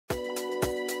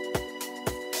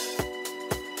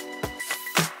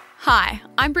Hi,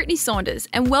 I'm Brittney Saunders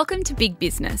and welcome to Big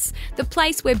Business, the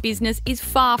place where business is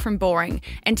far from boring,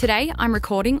 and today I'm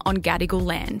recording on Gadigal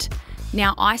land.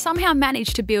 Now, I somehow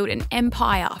managed to build an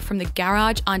empire from the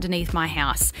garage underneath my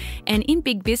house, and in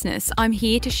Big Business, I'm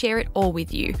here to share it all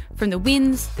with you, from the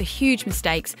wins, the huge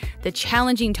mistakes, the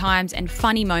challenging times and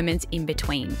funny moments in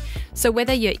between. So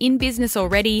whether you're in business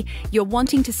already, you're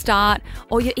wanting to start,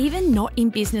 or you're even not in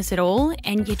business at all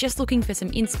and you're just looking for some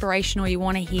inspiration or you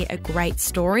want to hear a great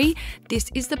story, this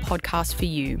is the podcast for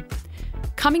you.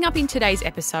 Coming up in today's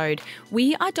episode,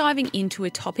 we are diving into a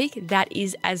topic that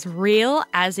is as real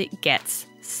as it gets: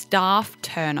 staff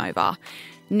turnover.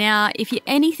 Now, if you're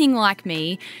anything like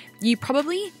me, you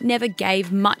probably never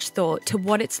gave much thought to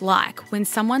what it's like when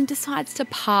someone decides to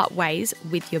part ways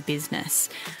with your business.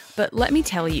 But let me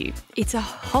tell you, it's a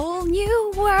whole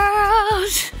new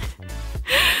world.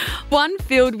 One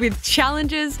filled with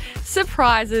challenges,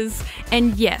 surprises,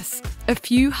 and yes, a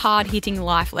few hard-hitting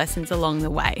life lessons along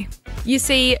the way. You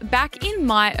see, back in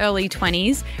my early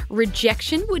 20s,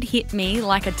 rejection would hit me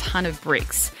like a ton of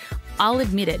bricks. I'll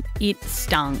admit it, it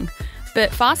stung.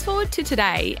 But fast forward to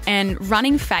today, and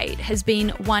running Fate has been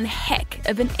one heck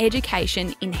of an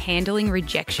education in handling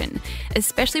rejection,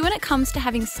 especially when it comes to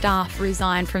having staff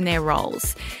resign from their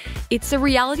roles. It's a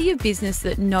reality of business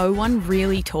that no one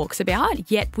really talks about,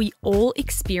 yet we all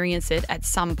experience it at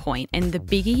some point, and the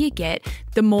bigger you get,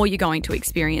 the more you're going to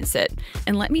experience it.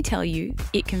 And let me tell you,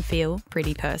 it can feel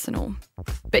pretty personal.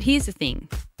 But here's the thing.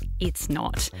 It's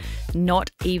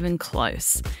not even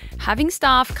close. Having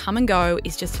staff come and go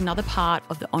is just another part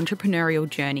of the entrepreneurial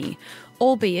journey,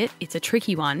 albeit it's a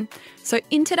tricky one. So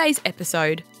in today's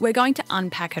episode, we're going to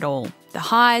unpack it all: the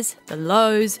highs, the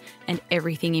lows, and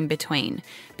everything in between.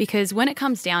 Because when it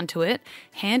comes down to it,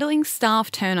 handling staff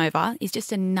turnover is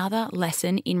just another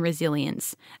lesson in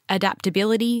resilience,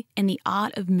 adaptability, and the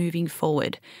art of moving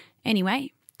forward.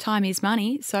 Anyway, time is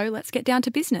money, so let's get down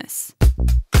to business.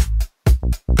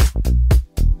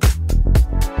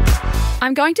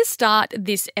 I'm going to start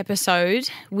this episode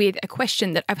with a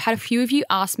question that I've had a few of you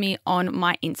ask me on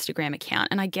my Instagram account,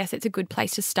 and I guess it's a good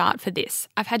place to start for this.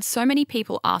 I've had so many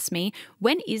people ask me,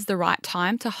 when is the right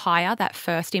time to hire that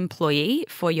first employee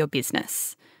for your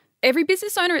business? Every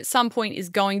business owner at some point is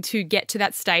going to get to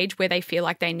that stage where they feel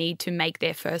like they need to make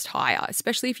their first hire,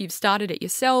 especially if you've started it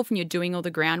yourself and you're doing all the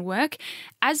groundwork.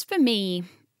 As for me,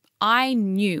 I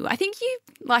think you,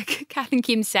 like Kath and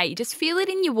Kim say, you just feel it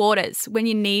in your waters when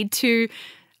you need to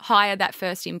hire that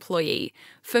first employee.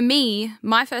 For me,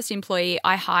 my first employee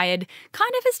I hired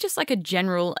kind of as just like a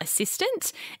general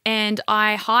assistant, and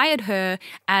I hired her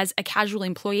as a casual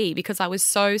employee because I was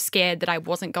so scared that I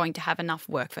wasn't going to have enough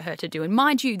work for her to do. And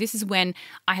mind you, this is when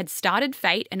I had started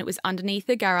Fate and it was underneath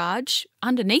the garage.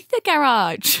 Underneath the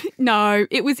garage? No,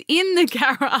 it was in the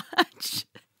garage.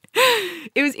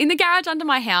 It was in the garage under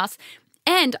my house,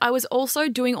 and I was also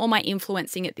doing all my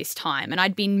influencing at this time, and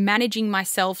I'd been managing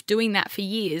myself doing that for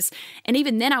years, and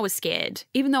even then I was scared.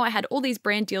 Even though I had all these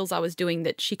brand deals I was doing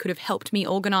that she could have helped me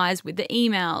organise with the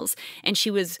emails, and she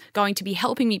was going to be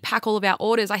helping me pack all of our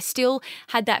orders, I still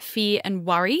had that fear and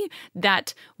worry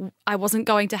that I wasn't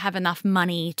going to have enough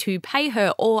money to pay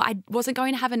her, or I wasn't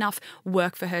going to have enough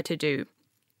work for her to do.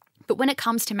 But when it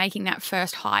comes to making that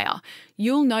first hire,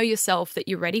 you'll know yourself that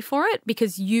you're ready for it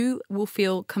because you will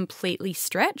feel completely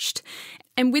stretched.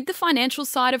 And with the financial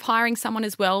side of hiring someone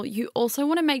as well, you also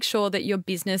want to make sure that your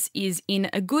business is in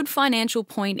a good financial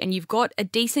point and you've got a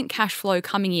decent cash flow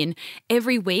coming in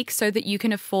every week so that you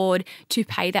can afford to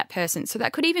pay that person. So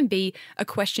that could even be a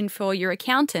question for your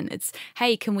accountant. It's,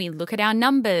 hey, can we look at our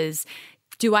numbers?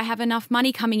 Do I have enough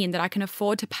money coming in that I can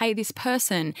afford to pay this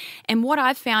person? And what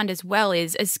I've found as well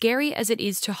is, as scary as it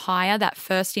is to hire that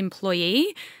first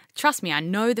employee, trust me, I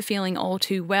know the feeling all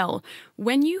too well.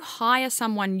 When you hire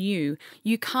someone new,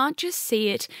 you can't just see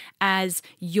it as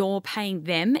you're paying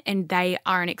them and they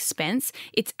are an expense.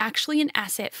 It's actually an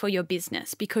asset for your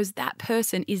business because that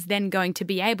person is then going to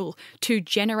be able to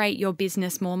generate your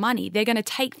business more money. They're going to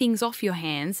take things off your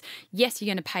hands. Yes, you're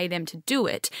going to pay them to do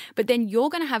it, but then you're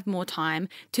going to have more time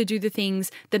to do the things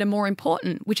that are more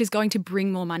important, which is going to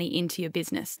bring more money into your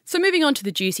business. So moving on to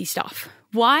the juicy stuff.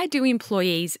 Why do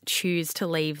employees choose to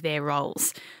leave their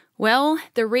roles? Well,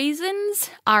 the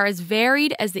reasons are as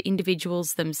varied as the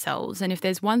individuals themselves. And if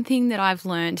there's one thing that I've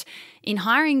learned in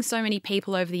hiring so many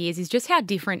people over the years is just how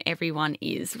different everyone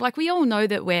is. Like, we all know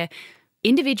that we're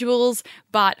individuals,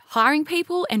 but hiring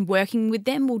people and working with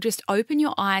them will just open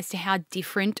your eyes to how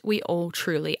different we all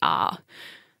truly are.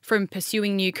 from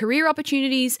pursuing new career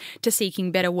opportunities to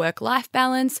seeking better work-life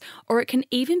balance, or it can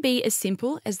even be as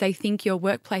simple as they think your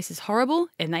workplace is horrible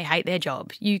and they hate their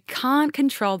job. You can't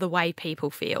control the way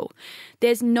people feel.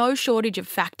 There's no shortage of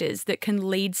factors that can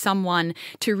lead someone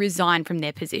to resign from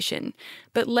their position.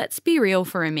 But let's be real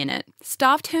for a minute.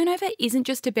 Staff turnover isn't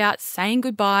just about saying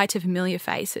goodbye to familiar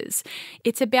faces.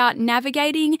 It's about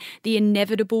navigating the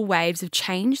inevitable waves of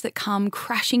change that come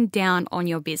crashing down on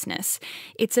your business.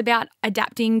 It's about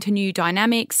adapting to new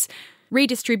dynamics,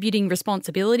 redistributing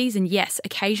responsibilities, and yes,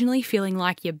 occasionally feeling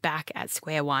like you're back at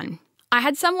square one. I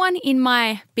had someone in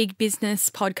my Big Business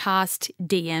podcast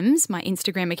DMs, my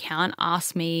Instagram account,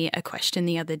 ask me a question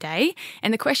the other day.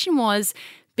 And the question was,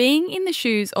 being in the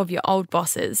shoes of your old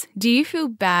bosses, do you feel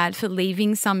bad for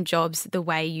leaving some jobs the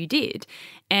way you did?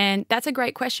 And that's a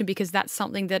great question because that's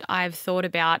something that I've thought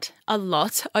about a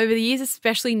lot over the years,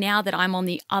 especially now that I'm on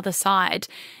the other side.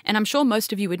 And I'm sure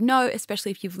most of you would know,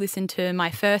 especially if you've listened to my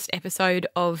first episode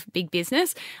of Big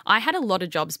Business, I had a lot of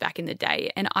jobs back in the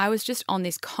day and I was just on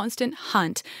this constant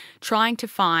hunt trying to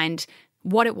find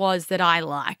what it was that I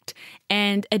liked.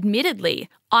 And admittedly,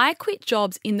 I quit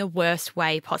jobs in the worst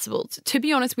way possible. To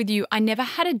be honest with you, I never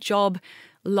had a job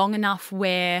long enough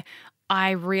where I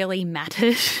really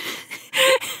mattered.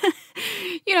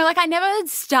 I never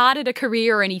started a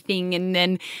career or anything and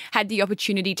then had the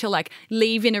opportunity to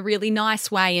leave in a really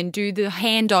nice way and do the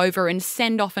handover and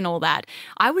send off and all that.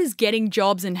 I was getting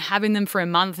jobs and having them for a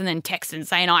month and then texting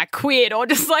saying I quit, or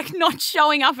just not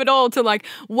showing up at all to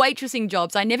waitressing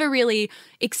jobs. I never really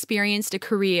experienced a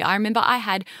career. I remember I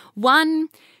had one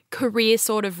career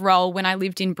sort of role when I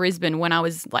lived in Brisbane when I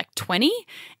was 20,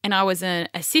 and I was an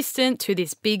assistant to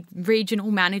this big regional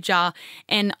manager,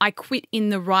 and I quit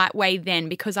in the right way then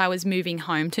because I was moving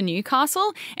home to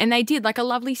Newcastle, and they did a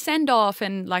lovely send off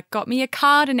and got me a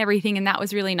card and everything, and that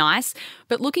was really nice.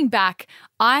 But looking back,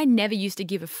 I never used to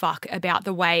give a fuck about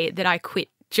the way that I quit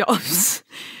jobs.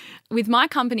 With my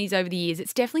companies over the years,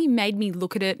 it's definitely made me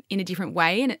look at it in a different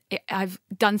way, and I've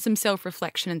done some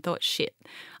self-reflection and thought, shit,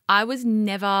 I was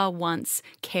never once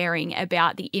caring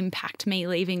about the impact me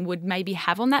leaving would maybe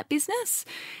have on that business.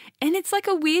 And it's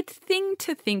a weird thing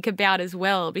to think about as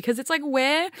well, because it's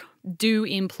where do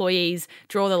employees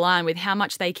draw the line with how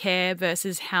much they care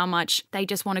versus how much they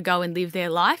just want to go and live their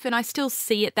life? And I still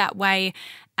see it that way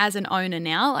as an owner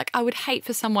now. I would hate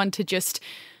for someone to just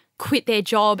quit their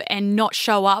job and not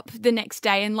show up the next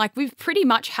day. And we've pretty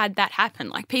much had that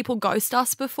happen. People ghost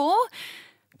us before.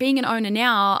 Being an owner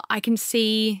now, I can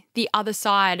see the other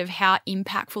side of how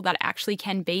impactful that actually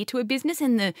can be to a business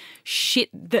and the shit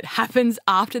that happens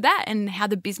after that and how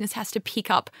the business has to pick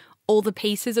up all the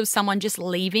pieces of someone just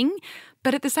leaving.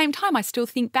 But at the same time, I still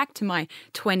think back to my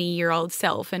 20-year-old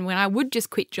self and when I would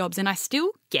just quit jobs, and I still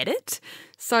get it.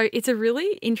 So it's a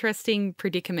really interesting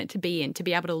predicament to be in, to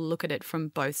be able to look at it from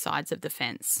both sides of the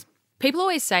fence. People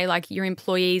always say your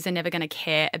employees are never going to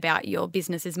care about your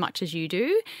business as much as you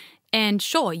do. And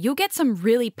sure, you'll get some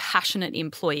really passionate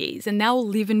employees and they'll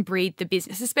live and breathe the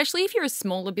business, especially if you're a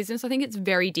smaller business. I think it's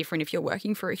very different if you're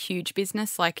working for a huge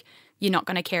business. You're not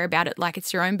going to care about it like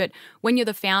it's your own. But when you're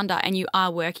the founder and you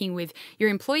are working with your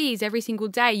employees every single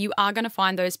day, you are going to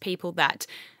find those people that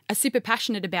are super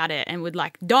passionate about it and would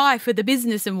die for the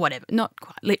business and whatever. Not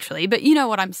quite literally, but you know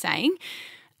what I'm saying.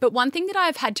 But one thing that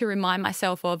I've had to remind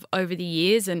myself of over the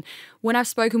years, and when I've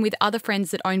spoken with other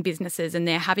friends that own businesses and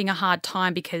they're having a hard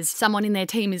time because someone in their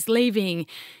team is leaving,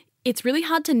 it's really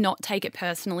hard to not take it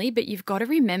personally, but you've got to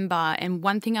remember, and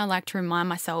one thing I like to remind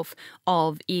myself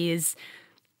of is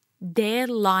their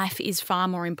life is far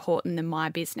more important than my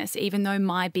business, even though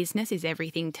my business is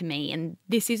everything to me and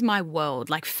this is my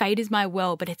world. Fate is my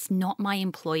world, but it's not my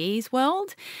employees'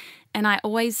 world. And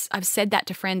I've said that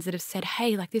to friends that have said,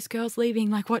 hey, this girl's leaving,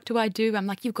 what do I do?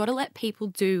 I'm you've got to let people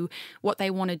do what they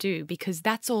want to do, because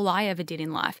that's all I ever did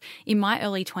in life. In my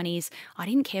early 20s, I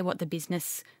didn't care what the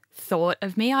business thought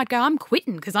of me. I'd go, I'm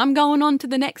quitting because I'm going on to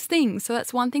the next thing. So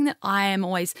that's one thing that I am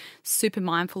always super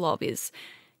mindful of is,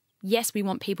 yes, we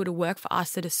want people to work for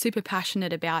us that are super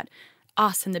passionate about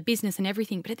us and the business and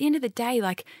everything. But at the end of the day,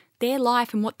 their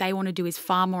life and what they want to do is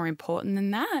far more important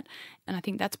than that. And I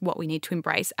think that's what we need to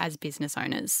embrace as business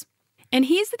owners. And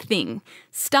here's the thing,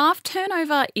 staff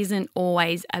turnover isn't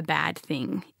always a bad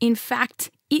thing. In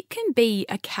fact, it can be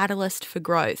a catalyst for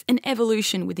growth and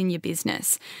evolution within your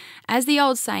business. As the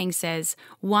old saying says,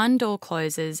 one door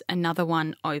closes, another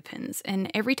one opens. And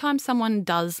every time someone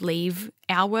does leave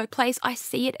our workplace, I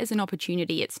see it as an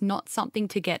opportunity. It's not something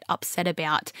to get upset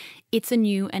about. It's a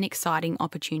new and exciting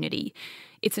opportunity.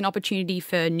 It's an opportunity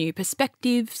for new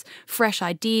perspectives, fresh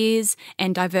ideas,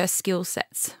 and diverse skill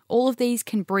sets. All of these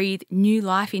can breathe new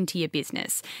life into your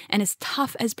business. And as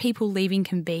tough as people leaving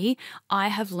can be, I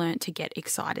have learnt to get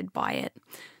excited by it.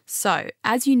 So,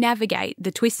 as you navigate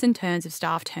the twists and turns of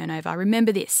staff turnover,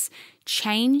 remember this: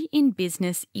 change in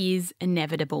business is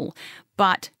inevitable,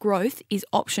 but growth is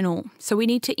optional. So we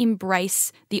need to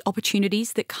embrace the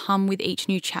opportunities that come with each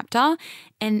new chapter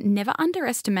and never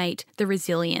underestimate the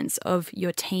resilience of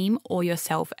your team or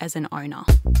yourself as an owner.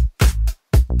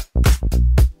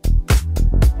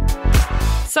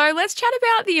 So let's chat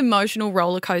about the emotional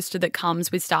roller coaster that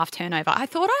comes with staff turnover. I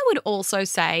thought I would also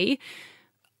say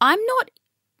I'm not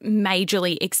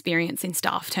majorly experiencing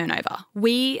staff turnover.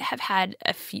 We have had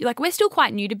a few, we're still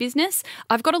quite new to business.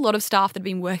 I've got a lot of staff that have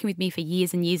been working with me for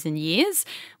years and years and years.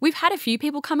 We've had a few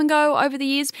people come and go over the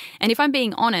years. And if I'm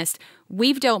being honest,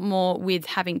 we've dealt more with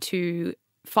having to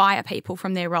fire people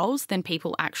from their roles than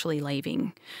people actually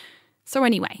leaving. So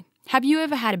anyway, have you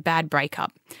ever had a bad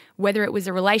breakup? Whether it was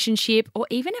a relationship or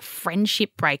even a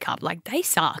friendship breakup, they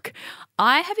suck.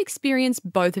 I have experienced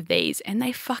both of these and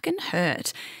they fucking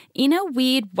hurt. In a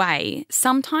weird way,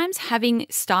 sometimes having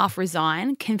staff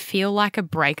resign can feel like a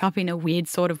breakup in a weird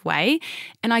sort of way.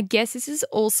 And I guess this is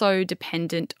also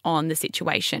dependent on the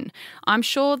situation. I'm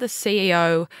sure the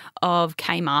CEO of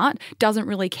Kmart doesn't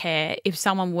really care if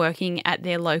someone working at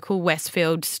their local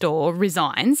Westfield store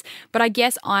resigns, but I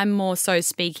guess I'm more so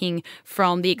speaking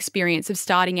from the experience of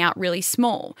starting out really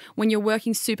small. When you're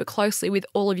working super closely with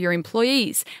all of your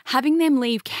employees, having them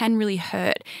leave can really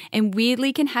hurt and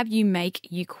weirdly can have you make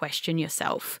you question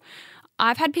yourself.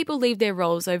 I've had people leave their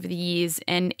roles over the years,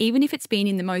 and even if it's been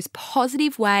in the most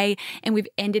positive way and we've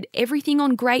ended everything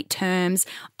on great terms,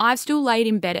 I've still laid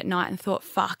in bed at night and thought,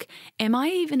 fuck, am I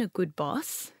even a good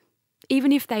boss?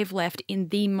 Even if they've left in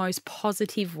the most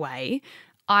positive way,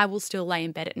 I will still lay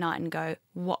in bed at night and go,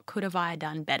 what could have I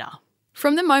done better?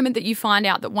 From the moment that you find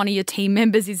out that one of your team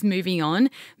members is moving on,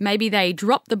 maybe they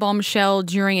drop the bombshell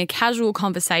during a casual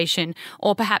conversation,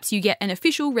 or perhaps you get an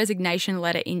official resignation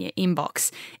letter in your inbox.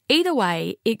 Either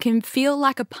way, it can feel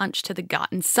like a punch to the gut,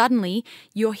 and suddenly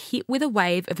you're hit with a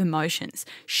wave of emotions.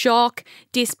 Shock,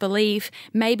 disbelief,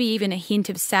 maybe even a hint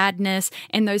of sadness,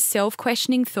 and those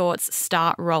self-questioning thoughts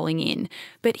start rolling in.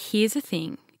 But here's the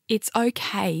thing. It's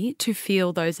okay to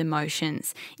feel those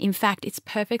emotions. In fact, it's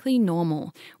perfectly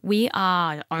normal. We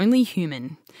are only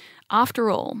human. After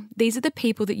all, these are the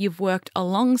people that you've worked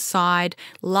alongside,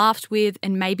 laughed with,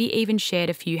 and maybe even shared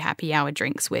a few happy hour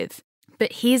drinks with.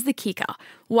 But here's the kicker.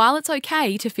 While it's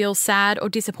okay to feel sad or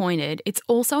disappointed, it's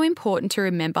also important to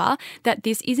remember that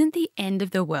this isn't the end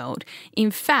of the world. In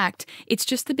fact, it's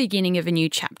just the beginning of a new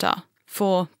chapter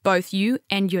for both you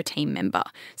and your team member.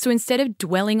 So instead of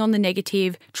dwelling on the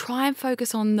negative, try and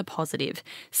focus on the positive.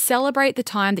 Celebrate the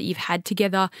time that you've had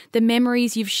together, the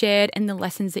memories you've shared, and the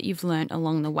lessons that you've learnt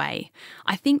along the way.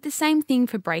 I think the same thing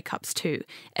for breakups too.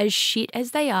 As shit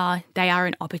as they are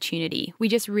an opportunity. We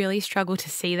just really struggle to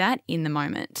see that in the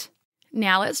moment.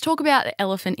 Now let's talk about the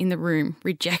elephant in the room,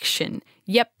 rejection.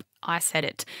 Yep, I said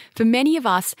it. For many of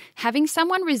us, having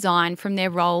someone resign from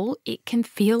their role, it can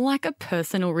feel like a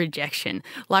personal rejection,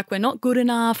 like we're not good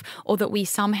enough or that we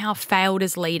somehow failed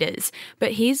as leaders.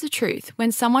 But here's the truth.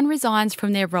 When someone resigns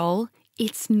from their role,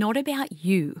 it's not about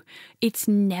you. It's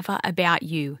never about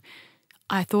you.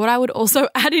 I thought I would also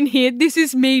add in here, this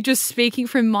is me just speaking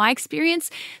from my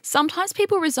experience. Sometimes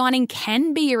people resigning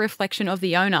can be a reflection of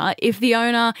the owner if the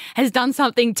owner has done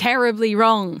something terribly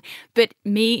wrong. But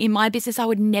me, in my business, I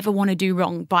would never want to do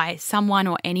wrong by someone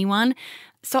or anyone.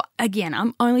 So again,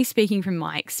 I'm only speaking from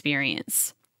my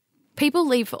experience. People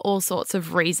leave for all sorts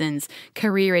of reasons: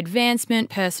 career advancement,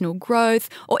 personal growth,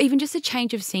 or even just a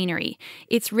change of scenery.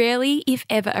 It's rarely, if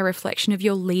ever, a reflection of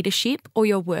your leadership or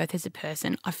your worth as a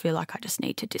person. I feel like I just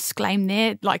need to disclaim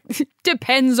there,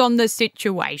 depends on the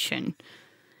situation.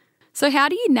 So how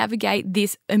do you navigate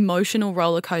this emotional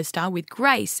roller coaster with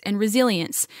grace and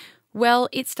resilience? Well,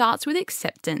 it starts with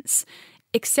acceptance.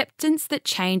 Acceptance that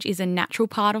change is a natural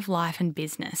part of life and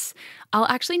business. I'll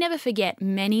actually never forget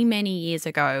many, many years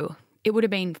ago, it would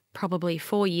have been probably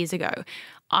 4 years ago,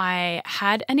 I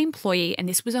had an employee, and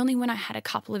this was only when I had a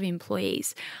couple of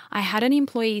employees. I had an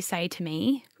employee say to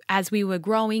me, as we were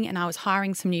growing and I was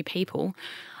hiring some new people,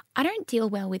 I don't deal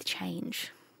well with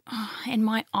change. And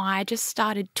my eye just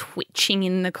started twitching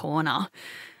in the corner.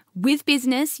 With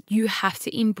business, you have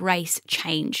to embrace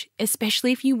change,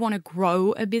 especially if you want to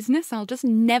grow a business. I'll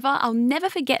never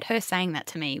forget her saying that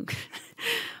to me.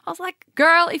 I was like,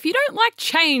 girl, if you don't like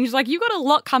change, like you've got a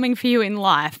lot coming for you in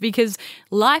life because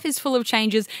life is full of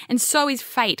changes and so is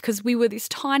fate because we were this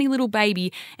tiny little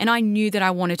baby and I knew that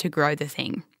I wanted to grow the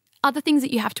thing. Other things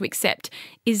that you have to accept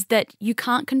is that you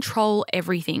can't control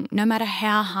everything, no matter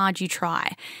how hard you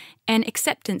try. And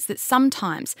acceptance that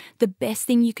sometimes the best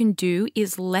thing you can do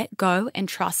is let go and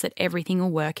trust that everything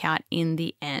will work out in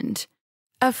the end.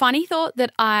 A funny thought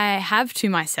that I have to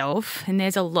myself, and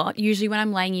there's a lot, usually when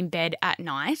I'm laying in bed at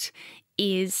night,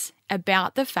 is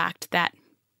about the fact that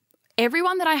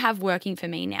everyone that I have working for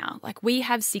me now, like we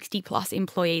have 60 plus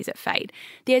employees at Fate,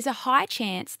 there's a high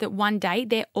chance that one day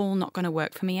they're all not going to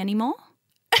work for me anymore.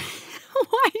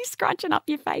 Why are you scrunching up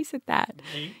your face at that?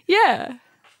 Me? Yeah.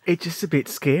 It's just a bit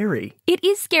scary. It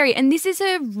is scary. And this is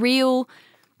a real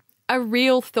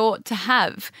thought to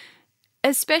have,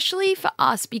 especially for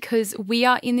us because we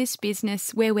are in this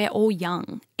business where we're all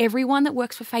young. Everyone that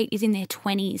works for Fate is in their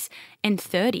 20s and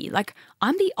 30. Like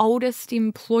I'm the oldest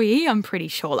employee, I'm pretty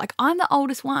sure. Like I'm the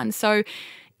oldest one. So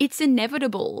it's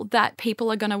inevitable that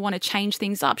people are going to want to change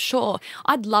things up. Sure,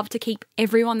 I'd love to keep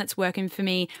everyone that's working for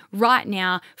me right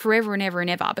now forever and ever and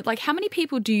ever. But like how many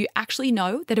people do you actually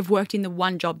know that have worked in the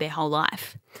one job their whole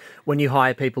life? When you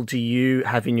hire people, do you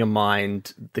have in your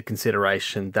mind the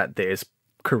consideration that there's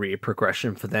career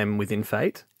progression for them within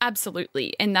Fate?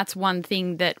 Absolutely. And that's one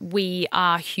thing that we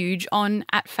are huge on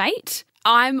at Fate.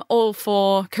 I'm all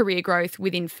for career growth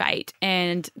within Fate,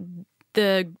 and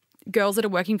the girls that are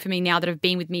working for me now that have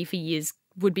been with me for years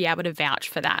would be able to vouch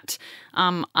for that.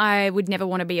 I would never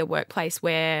want to be a workplace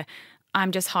where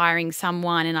I'm just hiring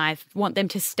someone and I want them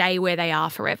to stay where they are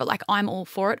forever. Like I'm all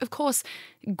for it. Of course,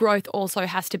 growth also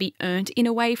has to be earned in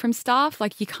a way from staff.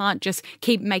 Like you can't just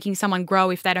keep making someone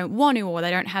grow if they don't want to or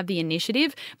they don't have the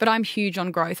initiative. But I'm huge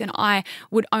on growth, and I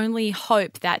would only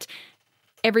hope that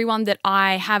everyone that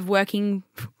I have working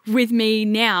with me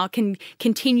now can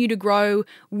continue to grow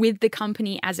with the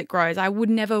company as it grows. I would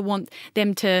never want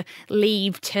them to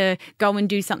leave to go and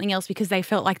do something else because they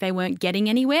felt like they weren't getting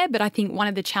anywhere. But I think one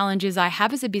of the challenges I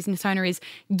have as a business owner is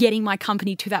getting my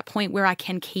company to that point where I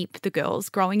can keep the girls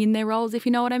growing in their roles, if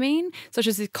you know what I mean. So it's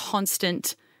just this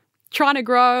constant trying to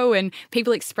grow, and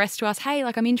people express to us, hey,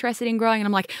 like I'm interested in growing. And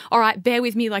I'm like, all right, bear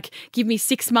with me, like give me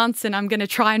 6 months and I'm going to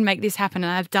try and make this happen.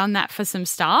 And I've done that for some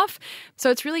staff. So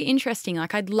it's really interesting.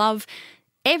 Like I'd love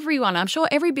everyone, I'm sure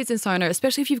every business owner,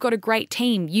 especially if you've got a great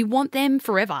team, you want them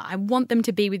forever. I want them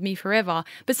to be with me forever.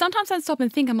 But sometimes I stop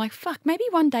and think, I'm like, fuck, maybe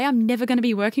one day I'm never going to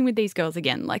be working with these girls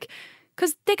again. Like,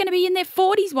 because they're going to be in their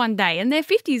 40s one day and their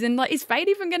 50s. And like, is Fate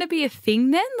even going to be a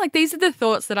thing then? Like these are the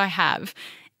thoughts that I have.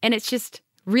 And it's just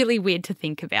really weird to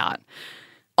think about.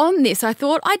 On this, I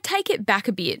thought I'd take it back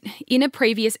a bit. In a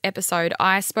previous episode,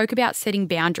 I spoke about setting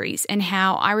boundaries and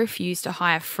how I refuse to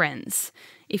hire friends.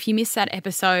 If you missed that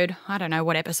episode, I don't know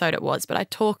what episode it was, but I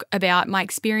talk about my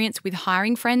experience with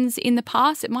hiring friends in the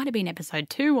past. It might have been episode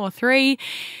 2 or 3,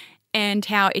 and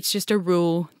how it's just a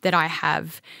rule that I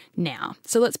have now.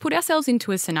 So let's put ourselves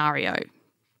into a scenario.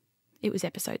 It was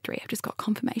episode 3. I've just got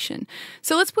confirmation.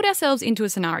 So let's put ourselves into a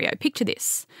scenario. Picture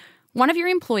this. One of your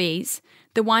employees,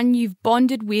 the one you've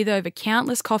bonded with over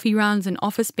countless coffee runs and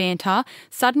office banter,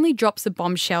 suddenly drops a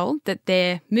bombshell that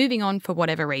they're moving on for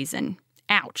whatever reason.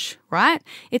 Ouch, right?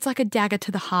 It's like a dagger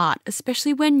to the heart,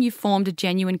 especially when you've formed a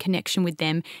genuine connection with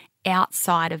them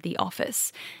outside of the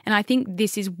office. And I think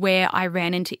this is where I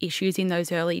ran into issues in those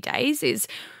early days is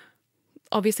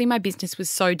obviously my business was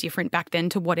so different back then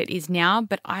to what it is now,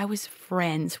 but I was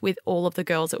friends with all of the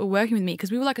girls that were working with me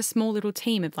because we were like a small little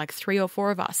team of like 3 or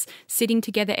 4 of us sitting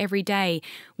together every day.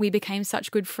 We became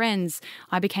such good friends.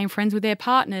 I became friends with their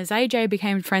partners. AJ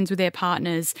became friends with their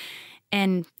partners.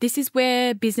 And this is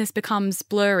where business becomes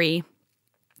blurry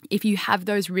if you have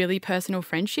those really personal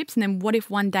friendships. And then what if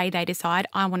one day they decide,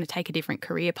 I want to take a different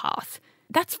career path?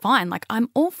 That's fine. Like I'm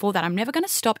all for that. I'm never going to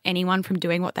stop anyone from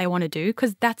doing what they want to do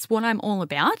because that's what I'm all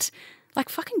about. Like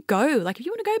fucking go. Like if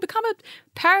you want to go become a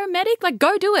paramedic, like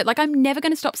go do it. Like I'm never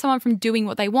going to stop someone from doing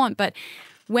what they want. But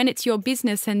when it's your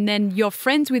business and then you're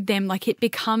friends with them, like it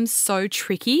becomes so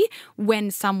tricky when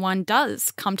someone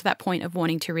does come to that point of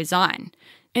wanting to resign.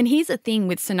 And here's the thing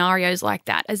with scenarios like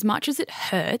that, as much as it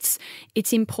hurts,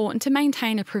 it's important to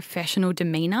maintain a professional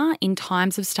demeanour in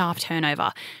times of staff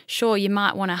turnover. Sure, you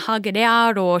might want to hug it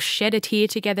out or shed a tear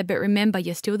together, but remember,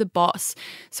 you're still the boss.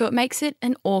 So it makes it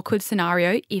an awkward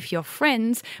scenario if you're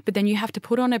friends, but then you have to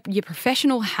put on your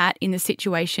professional hat in the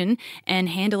situation and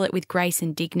handle it with grace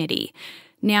and dignity.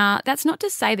 Now, that's not to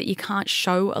say that you can't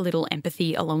show a little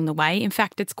empathy along the way. In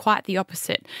fact, it's quite the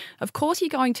opposite. Of course, you're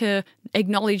going to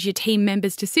acknowledge your team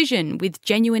member's decision with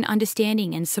genuine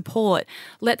understanding and support.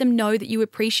 Let them know that you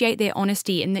appreciate their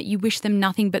honesty and that you wish them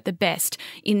nothing but the best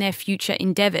in their future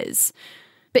endeavours.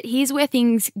 But here's where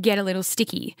things get a little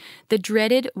sticky. The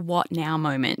dreaded what now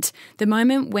moment. The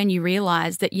moment when you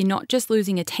realise that you're not just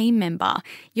losing a team member,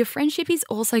 your friendship is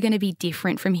also going to be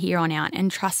different from here on out.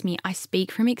 And trust me, I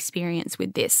speak from experience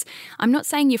with this. I'm not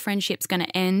saying your friendship's going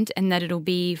to end and that it'll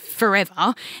be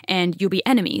forever and you'll be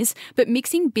enemies, but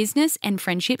mixing business and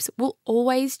friendships will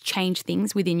always change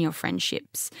things within your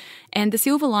friendships. And the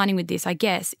silver lining with this, I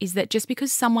guess, is that just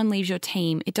because someone leaves your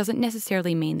team, it doesn't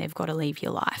necessarily mean they've got to leave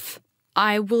your life.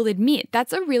 I will admit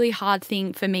that's a really hard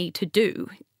thing for me to do.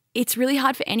 It's really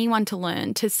hard for anyone to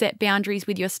learn to set boundaries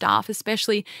with your staff,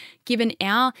 especially given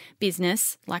our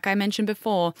business, like I mentioned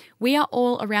before, we are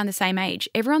all around the same age.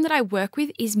 Everyone that I work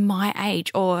with is my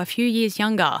age or a few years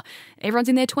younger. Everyone's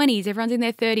in their 20s, everyone's in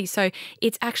their 30s. So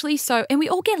it's actually and we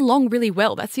all get along really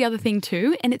well. That's the other thing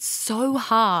too. And it's so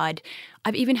hard.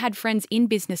 I've even had friends in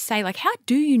business say, like, how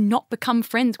do you not become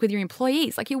friends with your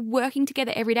employees? Like, you're working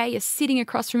together every day, you're sitting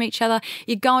across from each other,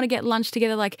 you're going to get lunch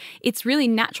together. Like, it's really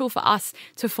natural for us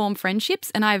to form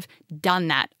friendships. And I've done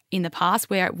that in the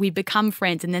past where we become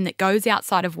friends and then it goes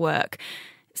outside of work.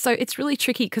 So it's really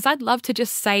tricky because I'd love to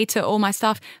just say to all my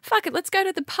staff, fuck it, let's go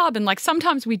to the pub. And like,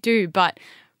 sometimes we do, but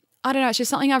I don't know, it's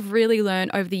just something I've really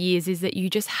learned over the years is that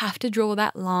you just have to draw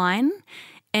that line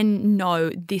and know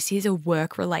this is a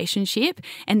work relationship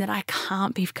and that I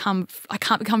can't become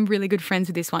really good friends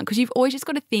with this one, because you've always just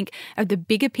got to think of the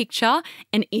bigger picture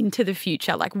and into the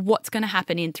future, like what's going to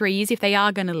happen in 3 years if they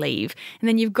are going to leave. And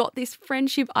then you've got this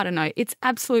friendship, I don't know, it's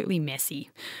absolutely messy,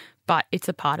 but it's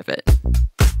a part of it.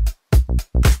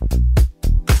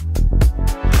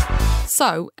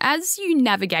 So, as you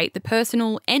navigate the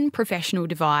personal and professional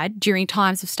divide during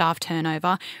times of staff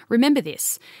turnover, remember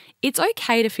this. It's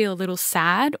okay to feel a little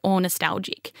sad or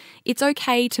nostalgic. It's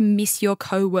okay to miss your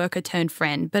co-worker turned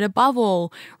friend, but above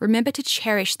all, remember to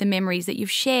cherish the memories that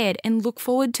you've shared and look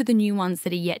forward to the new ones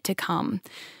that are yet to come.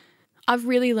 I've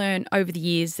really learned over the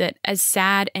years that as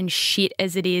sad and shit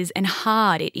as it is and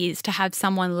hard it is to have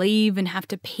someone leave and have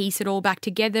to piece it all back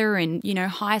together and,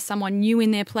 hire someone new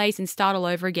in their place and start all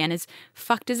over again, as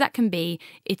fucked as that can be,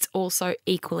 it's also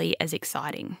equally as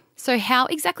exciting. So how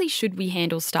exactly should we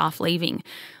handle staff leaving?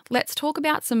 Let's talk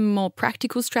about some more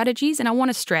practical strategies, and I want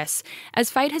to stress, as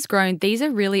Fate has grown, these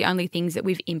are really only things that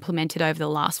we've implemented over the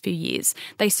last few years.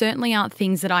 They certainly aren't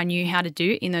things that I knew how to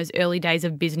do in those early days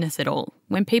of business at all.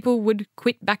 When people would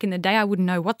quit back in the day, I wouldn't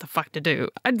know what the fuck to do.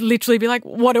 I'd literally be like,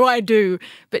 what do I do?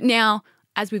 But now,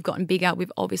 as we've gotten bigger,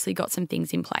 we've obviously got some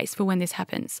things in place for when this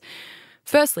happens.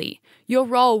 Firstly, your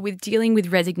role with dealing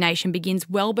with resignation begins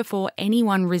well before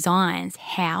anyone resigns.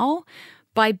 How?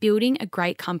 By building a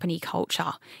great company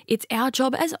culture. It's our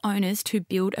job as owners to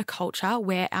build a culture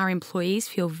where our employees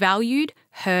feel valued,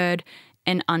 heard,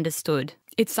 and understood.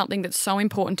 It's something that's so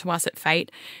important to us at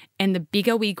Fate, and the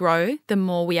bigger we grow, the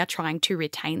more we are trying to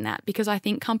retain that, because I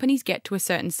think companies get to a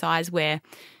certain size where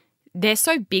they're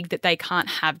so big that they can't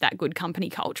have that good company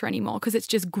culture anymore because it's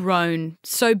just grown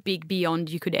so big beyond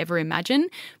you could ever imagine.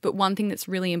 But one thing that's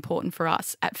really important for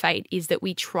us at Fate is that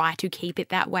we try to keep it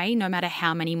that way no matter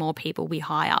how many more people we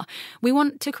hire. We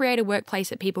want to create a workplace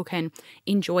that people can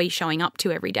enjoy showing up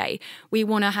to every day. We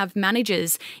want to have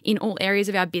managers in all areas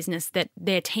of our business that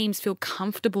their teams feel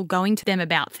comfortable going to them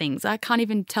about things. I can't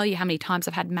even tell you how many times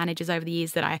I've had managers over the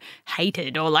years that I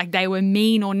hated or like they were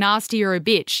mean or nasty or a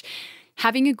bitch.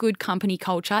 Having a good company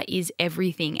culture is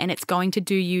everything, and it's going to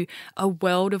do you a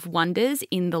world of wonders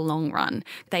in the long run.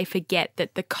 They forget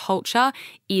that the culture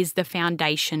is the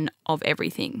foundation of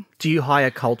everything. Do you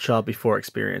hire culture before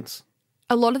experience?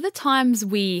 A lot of the times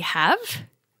we have,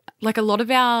 like a lot of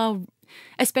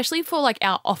especially for like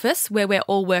our office where we're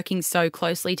all working so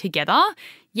closely together,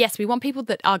 yes, we want people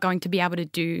that are going to be able to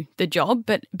do the job,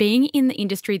 but being in the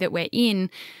industry that we're in,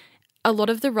 a lot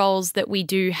of the roles that we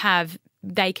do have,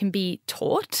 they can be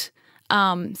taught.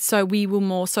 So we will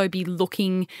more so be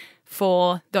looking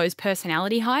for those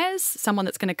personality hires, someone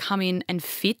that's going to come in and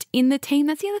fit in the team.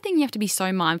 That's the other thing you have to be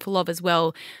so mindful of as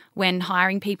well when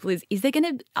hiring people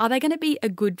are they going to be a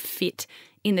good fit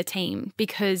in the team?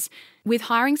 Because with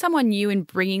hiring someone new and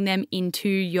bringing them into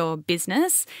your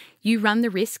business, you run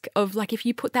the risk of, like, if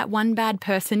you put that one bad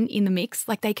person in the mix,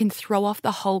 like, they can throw off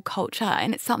the whole culture,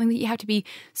 and it's something that you have to be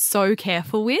so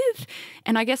careful with.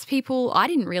 And I guess I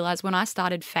didn't realize when I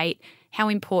started Fate how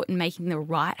important making the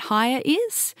right hire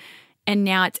is. And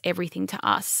now it's everything to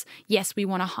us. Yes, we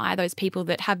want to hire those people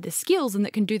that have the skills and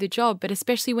that can do the job, but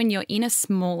especially when you're in a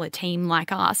smaller team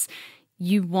like us,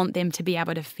 you want them to be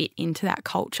able to fit into that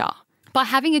culture. By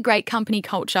having a great company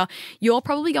culture, you're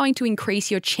probably going to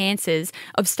increase your chances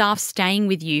of staff staying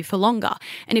with you for longer.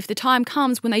 And if the time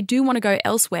comes when they do want to go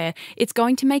elsewhere, it's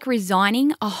going to make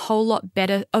resigning a whole lot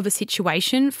better of a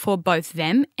situation for both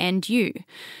them and you.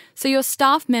 So your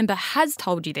staff member has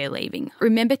told you they're leaving.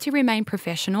 Remember to remain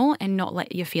professional and not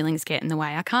let your feelings get in the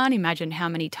way. I can't imagine how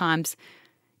many times,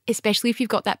 especially if you've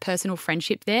got that personal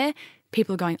friendship there,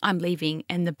 people are going, I'm leaving,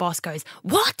 and the boss goes,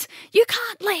 what? You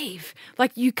can't leave.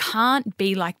 Like, you can't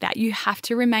be like that. You have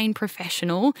to remain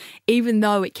professional, even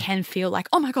though it can feel like,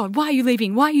 oh my God, why are you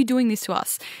leaving? Why are you doing this to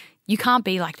us? You can't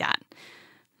be like that.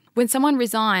 When someone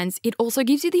resigns, it also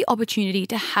gives you the opportunity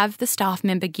to have the staff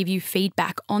member give you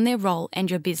feedback on their role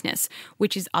and your business,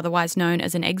 which is otherwise known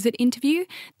as an exit interview.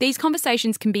 These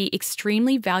conversations can be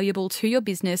extremely valuable to your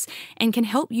business and can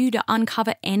help you to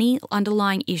uncover any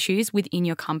underlying issues within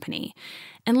your company.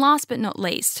 And last but not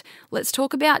least, let's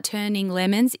talk about turning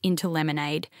lemons into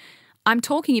lemonade. I'm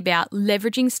talking about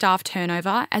leveraging staff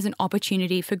turnover as an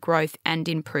opportunity for growth and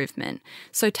improvement.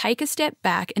 So take a step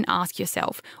back and ask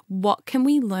yourself, what can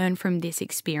we learn from this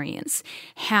experience?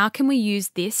 How can we use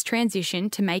this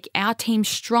transition to make our team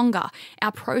stronger,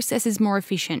 our processes more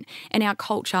efficient, and our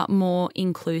culture more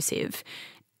inclusive?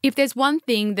 If there's one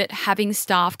thing that having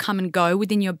staff come and go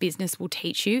within your business will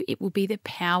teach you, it will be the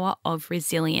power of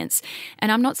resilience.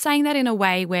 And I'm not saying that in a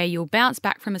way where you'll bounce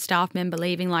back from a staff member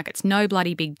leaving like it's no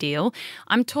bloody big deal.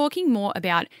 I'm talking more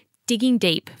about digging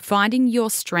deep, finding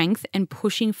your strength and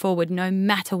pushing forward no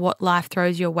matter what life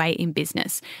throws your way in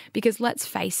business. Because let's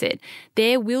face it,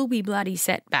 there will be bloody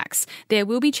setbacks, there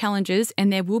will be challenges,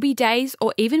 and there will be days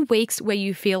or even weeks where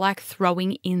you feel like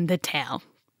throwing in the towel.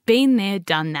 Been there,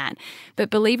 done that. But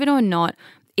believe it or not,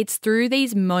 it's through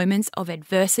these moments of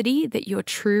adversity that your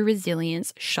true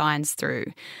resilience shines through.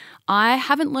 I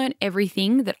haven't learned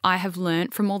everything that I have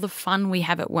learned from all the fun we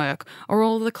have at work or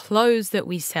all the clothes that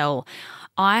we sell.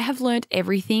 I have learned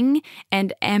everything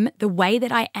and am the way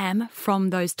that I am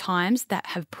from those times that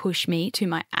have pushed me to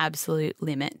my absolute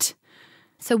limit.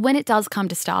 So when it does come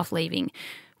to staff leaving,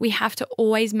 we have to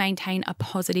always maintain a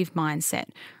positive mindset.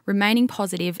 Remaining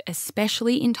positive,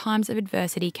 especially in times of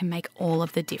adversity, can make all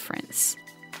of the difference.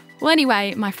 Well,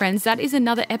 anyway, my friends, that is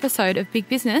another episode of Big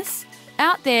Business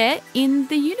out there in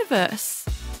the universe.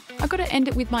 I've got to end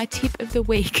it with my tip of the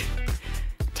week.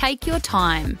 Take your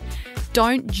time.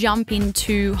 Don't jump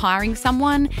into hiring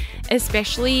someone,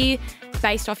 especially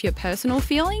based off your personal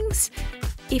feelings.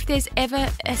 If there's ever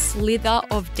a slither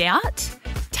of doubt,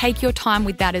 take your time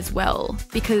with that as well,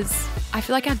 because I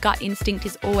feel like our gut instinct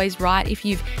is always right. If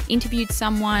you've interviewed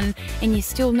someone and you're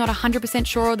still not 100%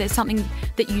 sure or there's something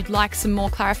that you'd like some more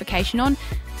clarification on,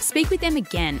 speak with them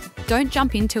again. Don't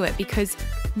jump into it, because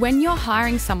when you're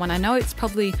hiring someone, I know it's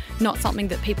probably not something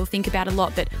that people think about a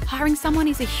lot, but hiring someone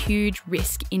is a huge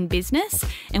risk in business.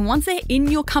 And once they're in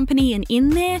your company and in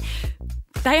there,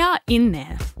 they are in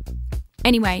there.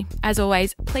 Anyway, as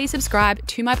always, please subscribe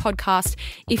to my podcast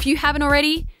if you haven't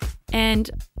already.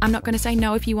 And I'm not going to say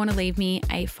no if you want to leave me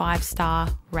a 5-star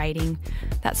rating.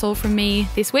 That's all from me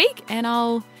this week, and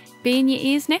I'll be in your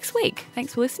ears next week.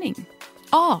 Thanks for listening.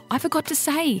 Oh, I forgot to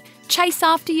say, chase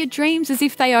after your dreams as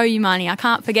if they owe you money. I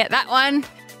can't forget that one.